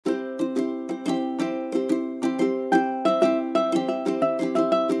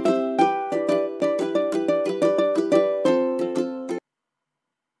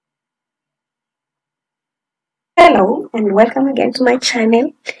Hello and welcome again to my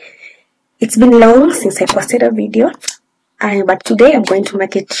channel. It's been long since I posted a video, but today I'm going to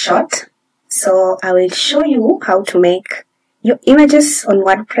make it short. So I will show you how to make your images on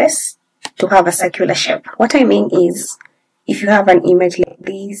WordPress to have a circular shape. What I mean is, if you have an image like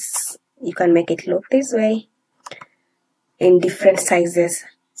this, you can make it look this way in different sizes.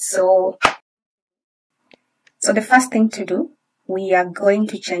 So the first thing to do, we are going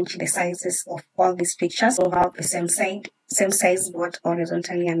to change the sizes of all these pictures to have the same size both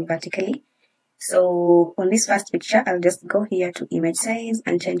horizontally and vertically. So on this first picture, I'll just go here to image size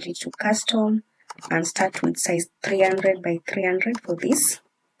and change it to custom and start with size 300 by 300 for this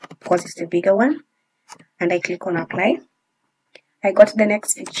because it's the bigger one. And I click on apply. I got the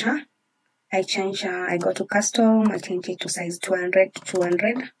next picture. I go to custom, I change it to size 200 to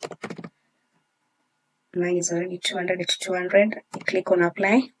 200. Mine is already 200 to 200. I click on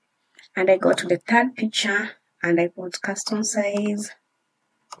apply and I go to the third picture and I put custom size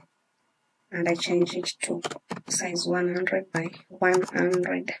and I change it to size 100 by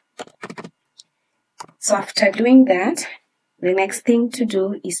 100. So after doing that, the next thing to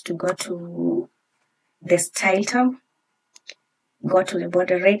do is to go to the style tab, go to the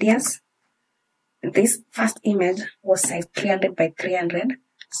border radius. This first image was size 300 by 300.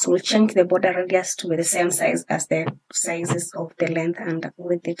 So we'll change the border radius to be the same size as the sizes of the length and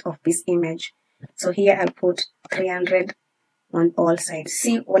width of this image. So here I'll put 300 on all sides.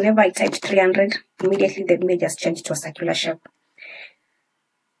 See, whenever I typed 300, immediately the image has changed to a circular shape.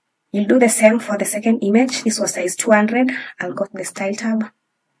 You'll do the same for the second image. This was size 200. I'll go to the style tab,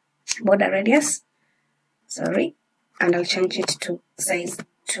 border radius, and I'll change it to size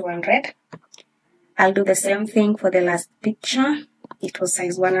 200. I'll do the same thing for the last picture. It was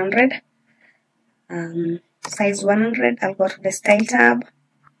size 100. Size 100, I'll go to the style tab.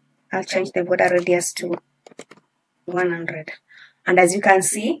 I'll change the border radius to 100. And as you can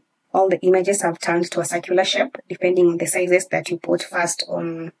see, all the images have turned to a circular shape depending on the sizes that you put first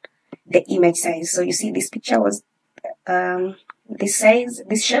on the image size. So you see this picture was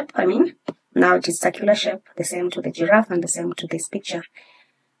this shape, now it is circular shape, the same to the giraffe and the same to this picture.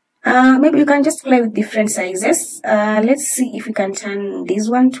 Maybe you can just play with different sizes. Let's see if we can turn this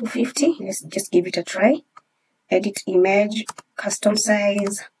one to 50. Let's just give it a try. Edit image, custom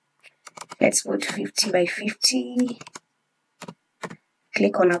size. Let's put 50 by 50.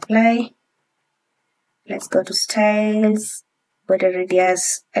 Click on apply. Let's go to styles, border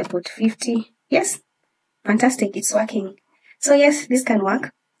radius. I put 50. Yes, fantastic. It's working. So yes, this can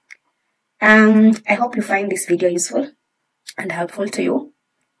work. I hope you find this video useful and helpful to you.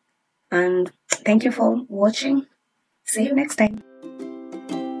 And thank you for watching. See you next time.